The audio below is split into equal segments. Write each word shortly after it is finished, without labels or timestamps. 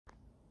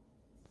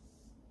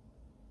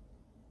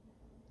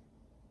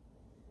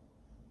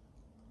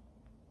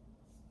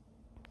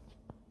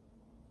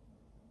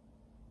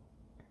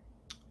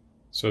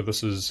So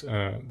this is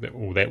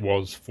that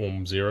was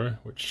Form 0,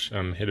 which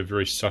had a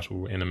very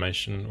subtle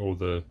animation. All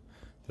the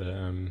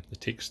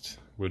text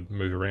would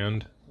move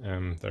around.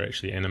 They're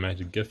actually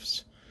animated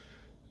GIFs,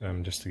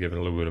 just to give it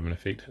a little bit of an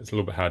effect. It's a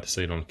little bit hard to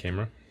see it on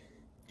camera.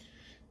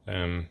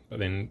 But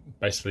then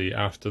basically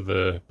after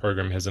the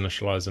program has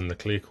initialized in the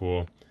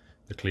ClearCore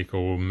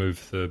will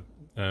move the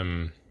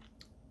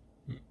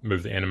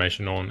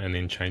animation on and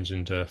then change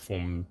into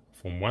Form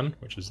 1,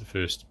 which is the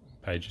first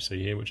page you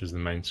see here, which is the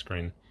main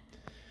screen.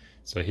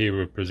 So here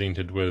we're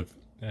presented with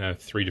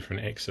 3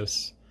 different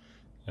axis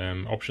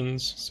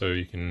options. So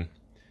you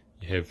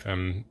have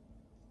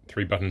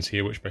 3 buttons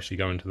here which basically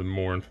go into the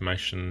more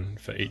information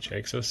for each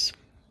axis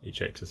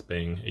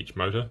being each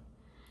motor.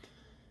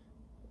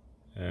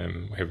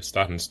 We have a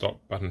start and stop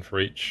button for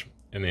each,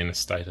 and then a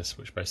status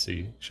which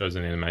basically shows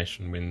an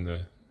animation when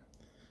the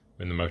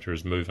motor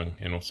is moving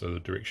and also the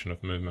direction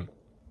of movement.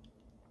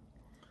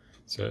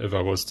 So if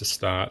I was to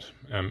start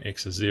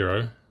axis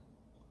 0,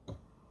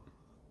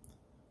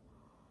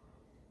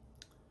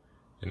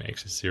 and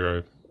axis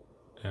 0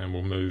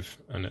 will move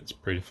in its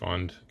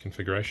predefined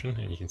configuration,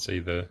 and you can see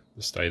the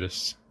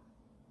status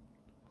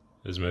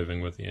is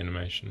moving with the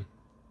animation.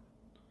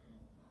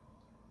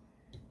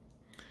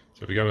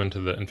 So if we go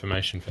into the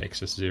information for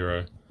axis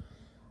 0,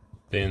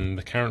 then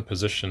the current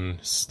position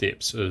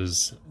steps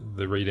is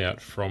the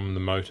readout from the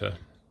motor.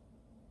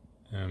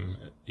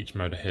 Each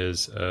motor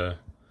has an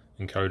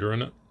encoder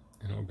in it,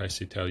 and it will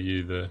basically tell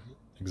you the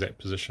exact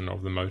position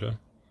of the motor.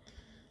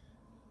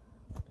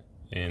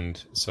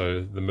 And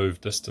so the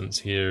move distance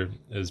here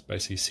is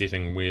basically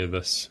setting where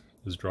this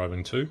is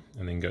driving to,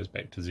 and then goes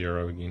back to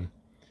 0 again.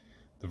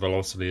 The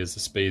velocity is the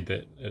speed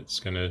that it's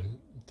going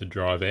to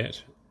drive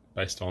at,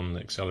 based on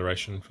the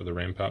acceleration for the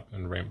ramp up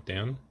and ramp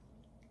down.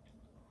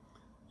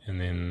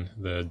 And then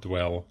the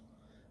dwell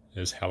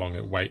is how long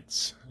it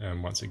waits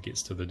once it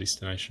gets to the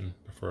destination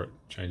before it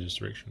changes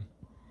direction.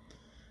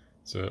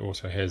 So it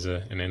also has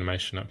an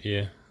animation up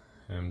here,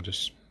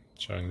 just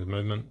showing the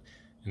movement.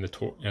 And a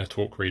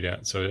torque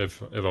readout. So if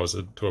I was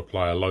to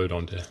apply a load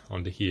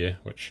onto here,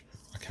 which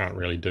I can't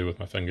really do with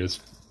my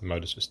fingers, the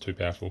motor's just too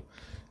powerful,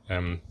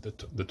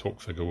 the torque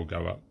figure will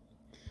go up.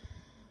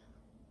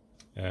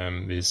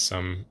 There's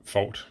some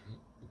fault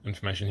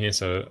information here,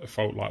 so a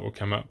fault light will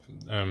come up.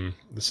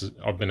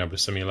 I've been able to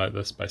simulate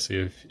this.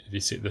 Basically, if you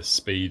set the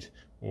speed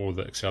or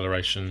the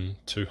acceleration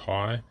too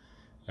high,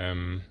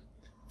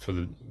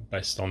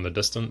 based on the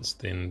distance,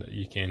 then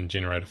you can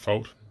generate a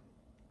fault.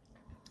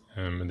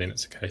 And then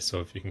it's a case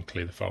of you can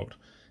clear the fault.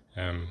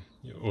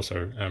 It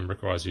also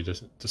requires you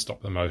to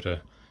stop the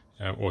motor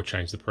or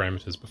change the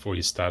parameters before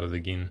you start it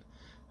again,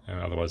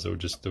 otherwise it will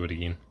just do it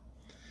again.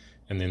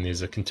 And then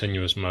there's a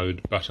continuous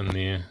mode button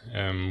there,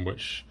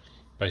 which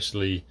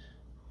basically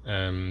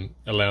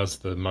allows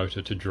the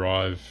motor to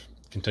drive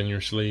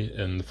continuously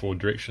in the forward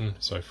direction,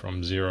 so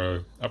from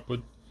 0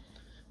 upward.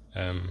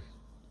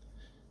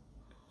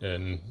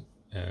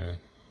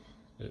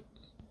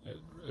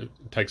 It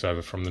takes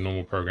over from the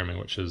normal programming,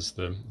 which is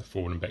the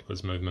forward and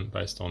backwards movement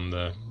based on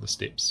the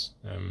steps,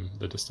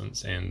 the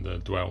distance and the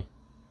dwell.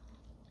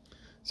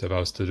 So if I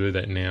was to do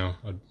that now,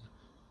 it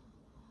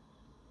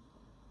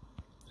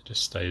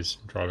just stays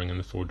driving in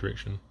the forward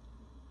direction.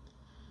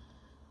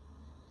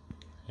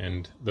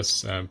 And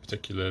this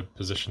particular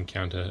position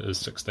counter is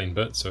 16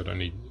 bits, so it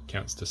only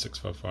counts to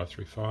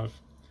 65535.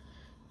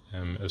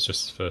 It was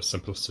just for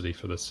simplicity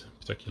for this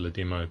particular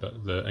demo,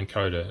 but the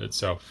encoder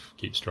itself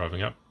keeps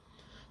driving up.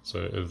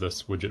 So if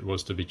this widget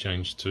was to be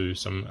changed to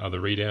some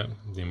other readout,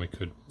 then we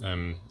could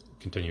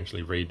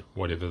continuously read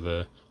whatever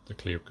the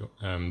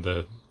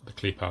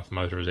ClearPath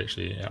motor is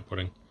actually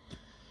outputting.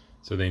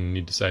 So then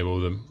you disable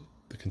the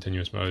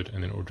continuous mode,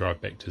 and then it will drive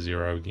back to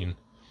 0 again.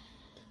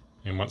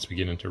 And once we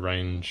get into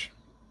range,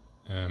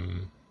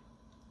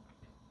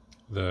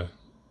 the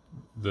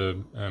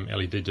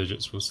LED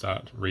digits will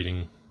start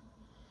reading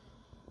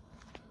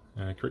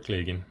correctly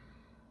again.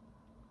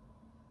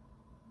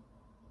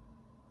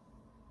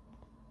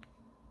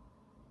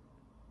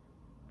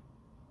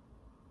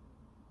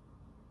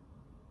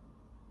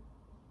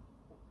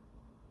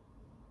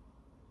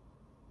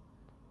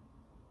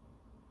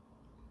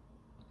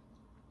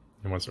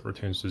 And once it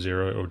returns to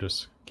 0, it will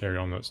just carry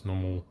on its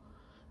normal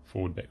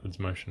forward-backwards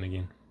motion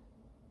again.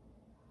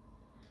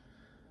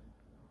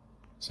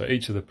 So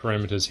each of the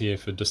parameters here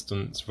for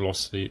distance,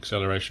 velocity,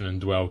 acceleration and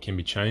dwell can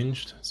be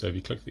changed. So if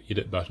you click the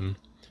edit button,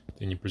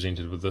 then you're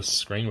presented with this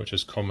screen, which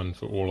is common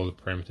for all of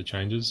the parameter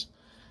changes.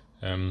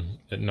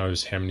 It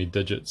knows how many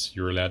digits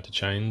you're allowed to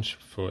change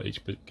for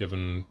each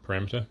given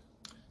parameter.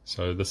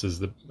 So this is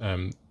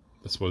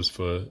this was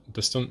for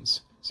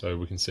distance, so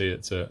we can see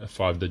it's a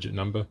 5-digit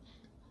number.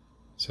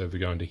 So if we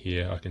go into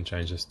here, I can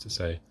change this to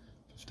say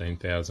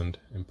 15,000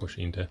 and push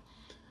enter.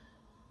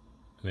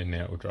 And then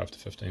now it will drive to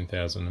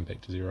 15,000 and back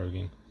to 0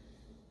 again.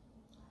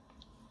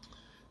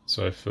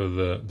 So for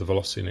the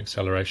velocity and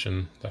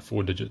acceleration, they're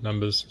 4-digit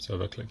numbers. So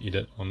if I click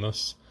edit on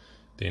this,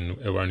 then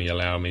it will only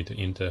allow me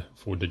to enter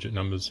 4-digit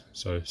numbers.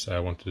 So say I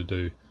wanted to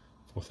do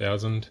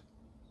 4,000,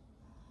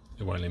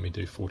 it won't let me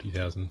do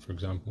 40,000, for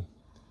example.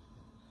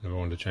 If I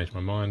want to change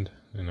my mind,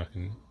 then I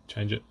can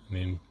change it and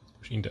then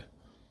push enter.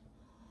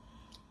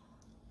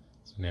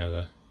 So now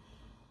the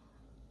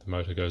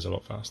motor goes a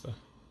lot faster.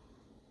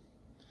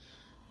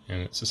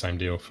 And it's the same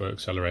deal for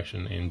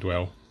acceleration and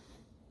dwell.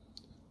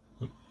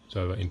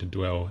 So if I enter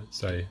dwell,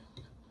 say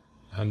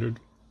 100,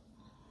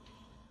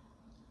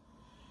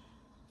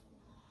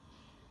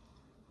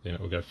 then it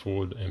will go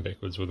forward and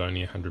backwards with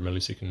only 100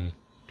 millisecond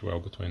dwell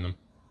between them.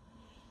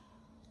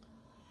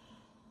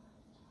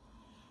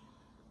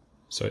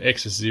 So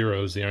axis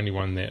 0 is the only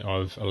one that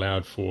I've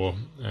allowed for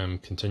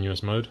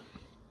continuous mode.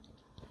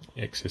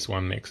 Axis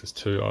 1 and axis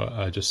 2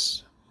 are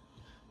just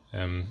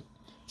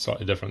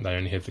slightly different. They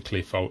only have the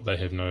clear fault, they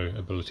have no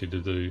ability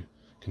to do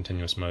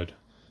continuous mode.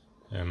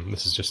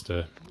 This is just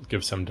to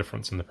give some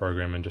difference in the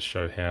program and just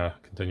show how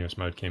continuous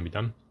mode can be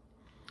done.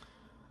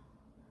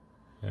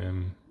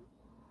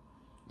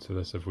 So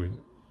this, if we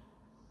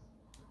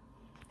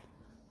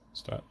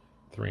start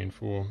 3 and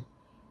 4,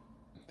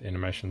 the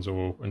animations are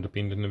all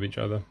independent of each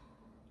other.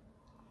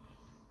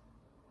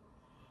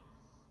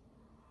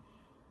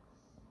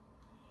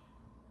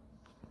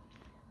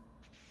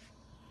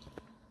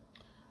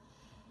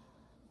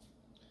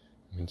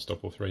 We can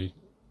stop all 3.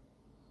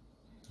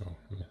 Oh,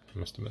 I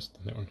must have missed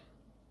that one.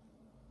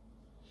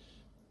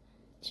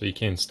 So you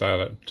can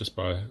start it just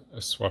by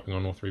swiping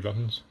on all 3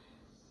 buttons.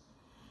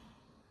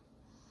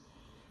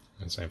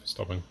 And same for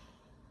stopping.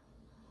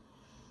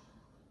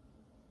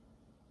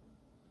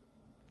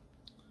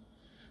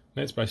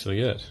 That's basically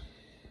it.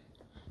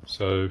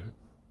 So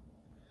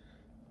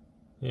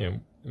yeah,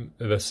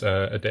 this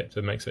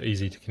adapter makes it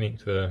easy to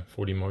connect the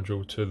 4D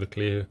module to the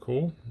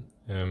ClearCore.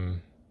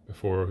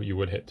 Before you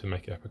would have to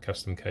make up a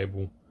custom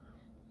cable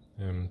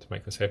to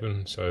make this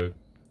happen, so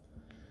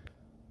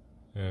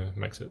it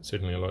makes it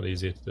certainly a lot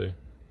easier to do.